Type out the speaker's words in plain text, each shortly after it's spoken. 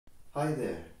Hi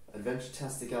there,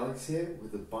 Adventure-tastic Alex here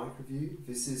with a bike review.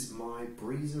 This is my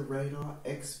Breezer Radar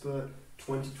Expert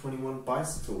 2021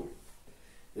 bicycle.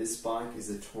 This bike is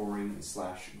a touring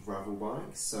 / gravel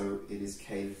bike, so it is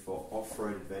catered for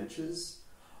off-road adventures.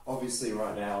 Obviously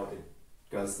right now it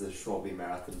goes the Shortby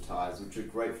Marathon tyres, which are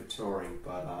great for touring,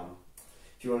 but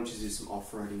if you wanted to do some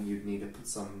off-roading you'd need to put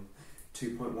some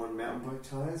 2.1 mountain bike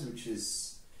tyres, which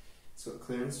is it's got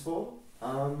clearance for.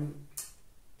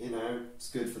 You know,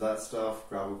 it's good for that stuff,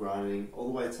 gravel grinding, all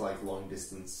the way to like long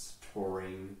distance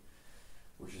touring,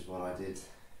 which is what I did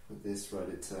with this.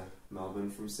 Rode it to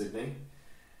Melbourne from Sydney,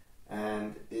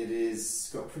 and it is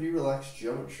got pretty relaxed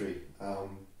geometry.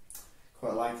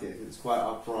 Quite like it. It's quite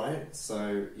upright,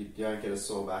 so you don't get a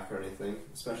sore back or anything,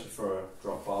 especially for a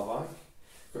drop bar bike.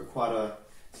 Got quite a,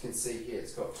 as you can see here,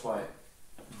 it's got quite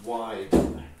wide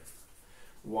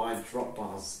drop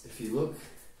bars. If you look,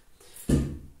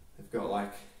 they've got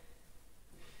like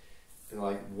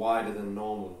wider than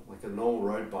normal. Like a normal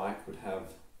road bike would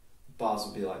have, bars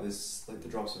would be like this, like the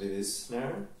drops would be this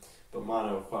narrow, but mine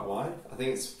are quite wide. I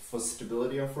think it's for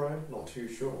stability off-road, not too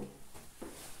sure.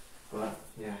 But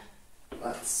yeah,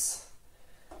 that's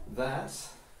that.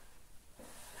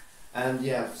 And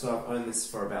yeah, so I've owned this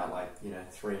for about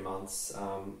 3 months.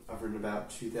 I've ridden about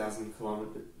 2,000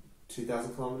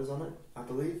 kilometers on it, I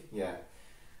believe. Yeah.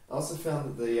 I also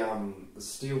found that the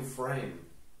steel frame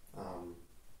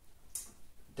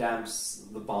damps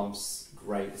the bumps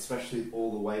great, especially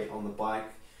all the weight on the bike.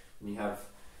 When you have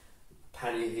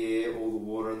pannier here, all the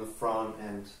water in the front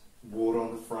and water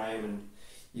on the frame, and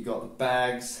you got the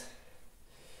bags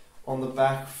on the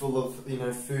back full of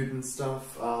food and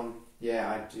stuff. Yeah,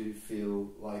 I do feel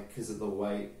like, because of the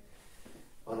weight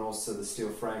and also the steel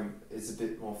frame is a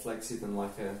bit more flexy than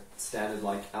like a standard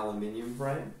aluminium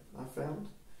frame, I found.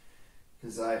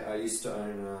 Because I used to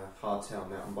own a hardtail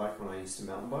mountain bike when I used to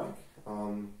mountain bike.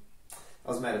 I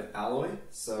was made of alloy,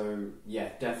 so yeah,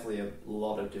 definitely a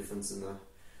lot of difference in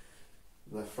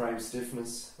the frame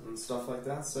stiffness and stuff like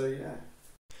that, so yeah.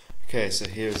 Okay, so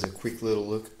here's a quick little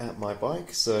look at my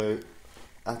bike. So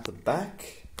at the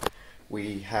back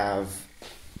we have,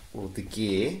 well, the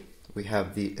gear. We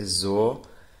have the Azure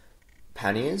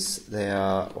panniers. They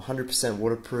are 100%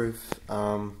 waterproof.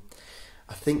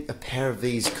 I think a pair of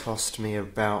these cost me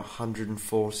about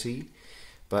 140,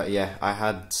 but yeah, I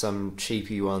had some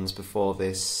cheapy ones before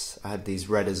this. I had these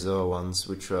red Azure ones,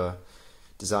 which were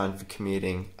designed for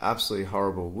commuting. Absolutely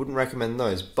horrible. Wouldn't recommend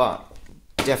those, but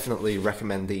definitely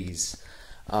recommend these.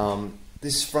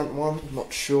 This front one,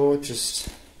 not sure, just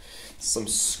some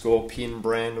Scorpion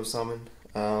brand or something.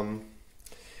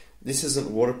 This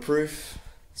isn't waterproof,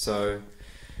 so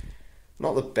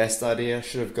not the best idea.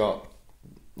 Should have got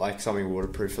something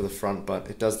waterproof for the front, but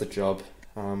it does the job.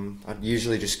 I'd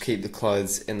usually just keep the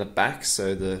clothes in the back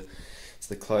so the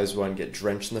clothes won't get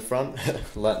drenched in the front.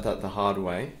 Learnt that the hard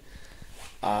way.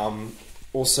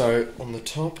 Also on the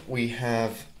top we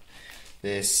have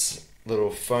this little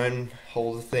phone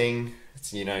holder thing.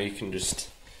 It's, you can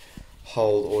just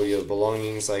hold all your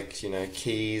belongings,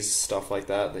 keys, stuff like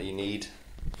that you need.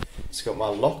 It's got my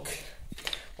lock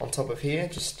on top of here,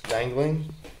 just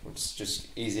dangling, which is just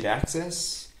easy to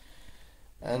access.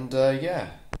 And yeah.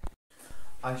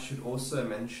 I should also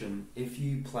mention, if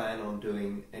you plan on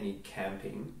doing any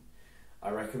camping, I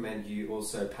recommend you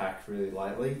also pack really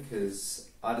lightly, because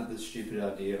I did the stupid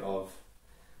idea of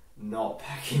not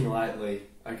packing lightly.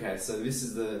 Okay, so this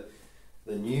is the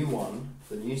new one,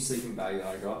 the new sleeping bag that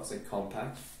I got. It's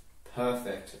compact,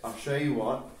 perfect. I'll show you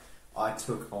what I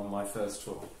took on my first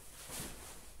tour.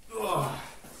 Ugh.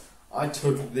 I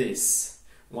took this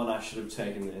when I should have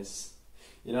taken this.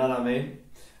 You know what I mean?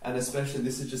 And especially,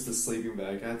 this is just a sleeping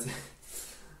bag.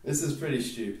 This is pretty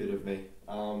stupid of me.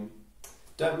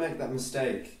 Don't make that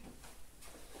mistake.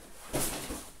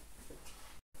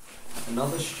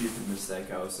 Another stupid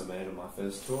mistake I also made on my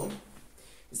first tour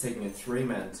is taking a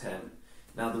 3-man tent.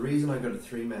 Now, the reason I got a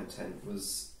 3-man tent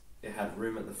was it had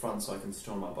room at the front so I can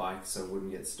store my bike so it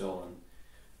wouldn't get stolen.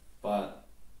 But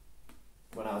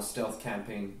when I was stealth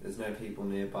camping, there's no people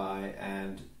nearby,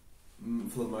 and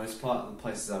for the most part, the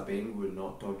places I've been were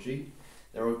not dodgy.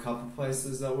 There were a couple of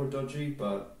places that were dodgy,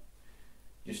 but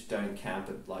just don't camp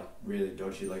at really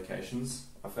dodgy locations,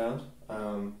 I found.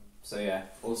 So yeah,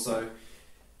 also,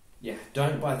 yeah,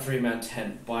 don't buy a 3-man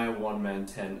tent, buy a 1-man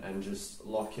tent and just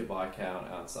lock your bike out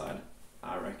outside.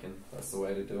 I reckon that's the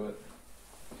way to do it.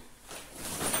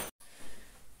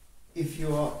 If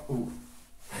you are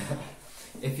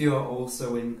if you are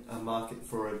also in a market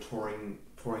for a touring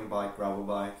bike, gravel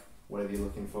bike, whatever you're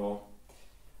looking for,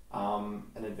 an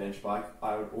adventure bike,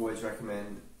 I would always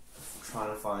recommend trying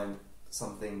to find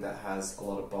something that has a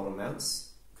lot of bottom mounts,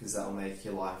 because that will make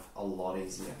your life a lot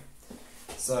easier.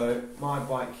 So my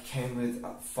bike came with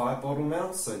 5 bottle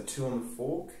mounts, so 2 on the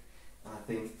fork, and I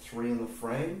think 3 on the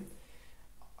frame.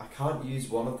 I can't use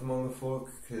one of them on the fork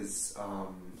because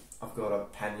I've got a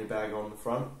pannier bag on the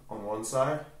front on one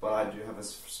side, but I do have a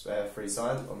spare free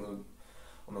side on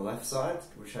the left side,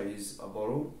 which I use a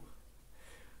bottle,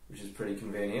 which is pretty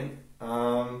convenient.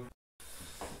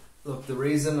 Look, the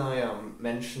reason I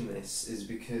mention this is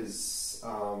because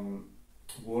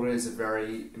water is a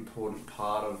very important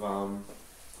part of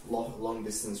long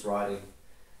distance riding.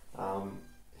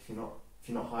 If you're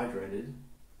not hydrated,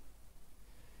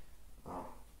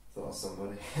 thought I was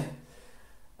somebody.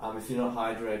 If you're not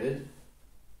hydrated,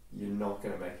 you're not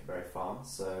going to make it very far.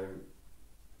 So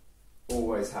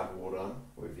always have water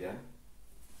with you.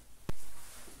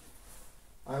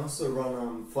 I also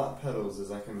run flat pedals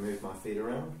as I can move my feet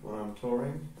around when I'm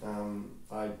touring.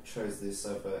 I chose this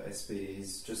over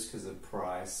SBDs just because of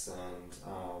price, and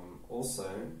also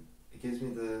it gives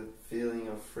me the feeling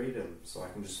of freedom, so I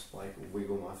can just like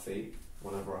wiggle my feet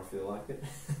whenever I feel like it.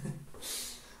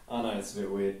 I know it's a bit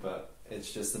weird, but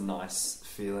it's just a nice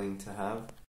feeling to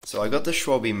have. So I got the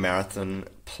Schwalbe Marathon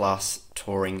Plus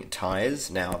touring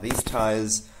tyres. Now these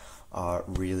tyres are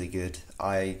really good.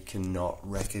 I cannot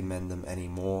recommend them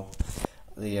anymore.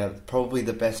 They are probably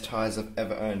the best tyres I've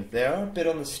ever owned. They are a bit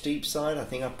on the steep side. I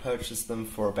think I purchased them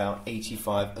for about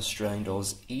 85 Australian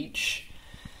dollars each.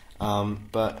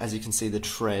 But as you can see, the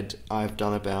tread, I've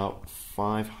done about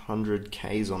 500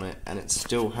 Ks on it, and it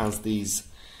still has these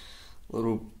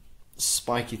little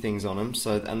spiky things on them.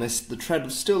 So, and the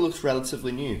tread still looks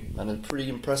relatively new, and it's pretty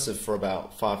impressive for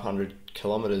about 500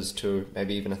 kilometers to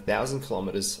maybe even 1,000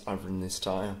 kilometers I've ridden this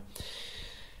tire.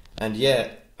 And yeah,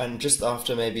 and just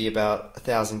after maybe about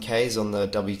 1,000 Ks on the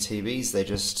WTBs, they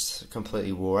just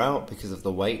completely wore out because of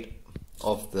the weight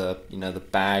of the the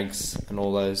bags and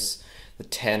all those, the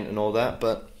tent and all that.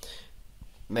 But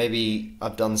maybe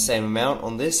I've done the same amount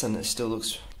on this and it still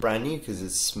looks brand new because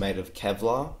it's made of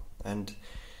Kevlar, and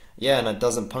yeah, and it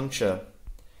doesn't puncture,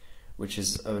 which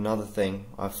is another thing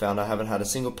I've found. I haven't had a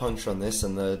single puncture on this,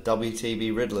 and the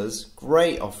WTB Riddlers,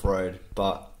 great off-road,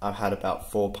 but I've had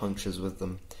about 4 punctures with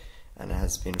them, and it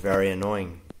has been very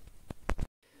annoying.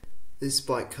 This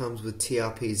bike comes with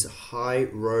TRP's high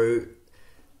row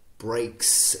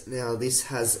brakes. Now this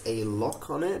has a lock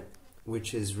on it,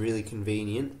 which is really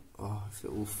convenient. Oh, if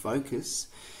it will focus.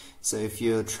 So if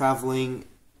you're traveling,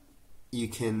 you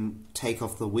can take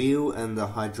off the wheel and the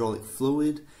hydraulic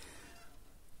fluid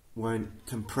won't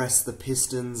compress the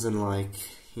pistons, and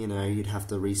you'd have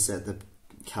to reset the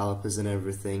calipers and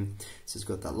everything. So it's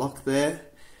got that lock there,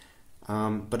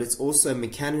 but it's also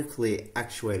mechanically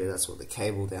actuated. That's what the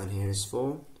cable down here is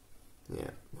for.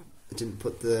 Yeah, I didn't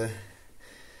put the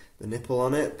nipple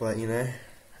on it, but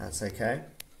that's okay.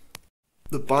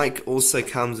 The bike also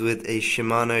comes with a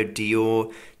Shimano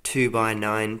Dior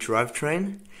 2x9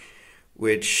 drivetrain,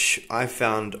 which I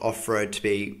found off-road to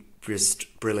be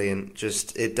just brilliant.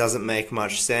 Just, it doesn't make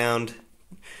much sound,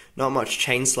 not much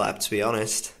chain slap to be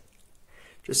honest.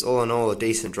 Just all in all, a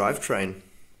decent drivetrain.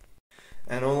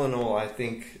 And all in all, I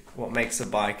think what makes a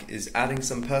bike is adding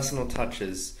some personal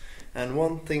touches. And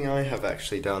one thing I have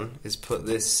actually done is put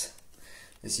this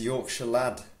Yorkshire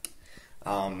Lad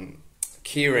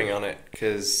keyring on it,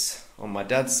 because on my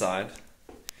dad's side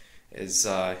is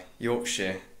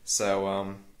Yorkshire.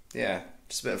 So yeah,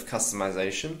 just a bit of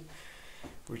customization,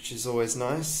 which is always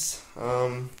nice.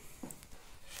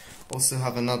 Also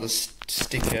have another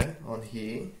sticker on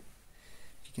here,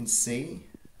 you can see,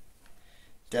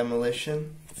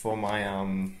 Demolition, for my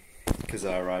because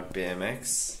I ride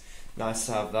BMX. Nice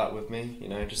to have that with me,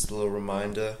 just a little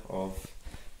reminder of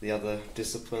the other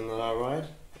discipline that I ride.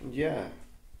 And yeah,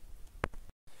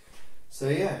 so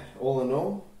yeah, all in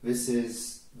all, this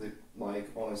is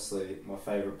honestly my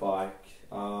favourite bike.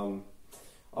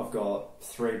 I've got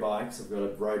 3 bikes. I've got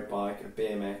a road bike, a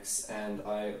BMX, and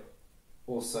I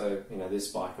also, this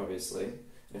bike obviously.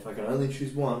 And if I can only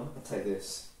choose one, I'd take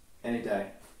this any day,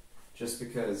 just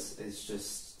because it's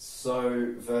just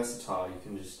so versatile. You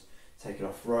can just take it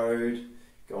off road,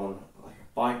 go on like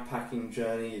a bike packing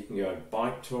journey, you can go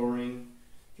bike touring,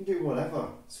 you can do whatever.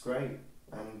 It's great,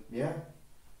 and yeah,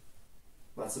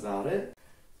 that's about it.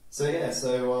 So yeah,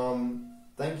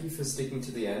 thank you for sticking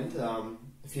to the end.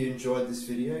 If you enjoyed this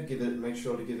video, make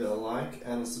sure to give it a like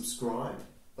and a subscribe.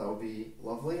 That would be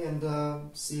lovely, and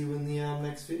see you in the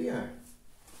next video.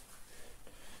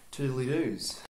 Toodly doos.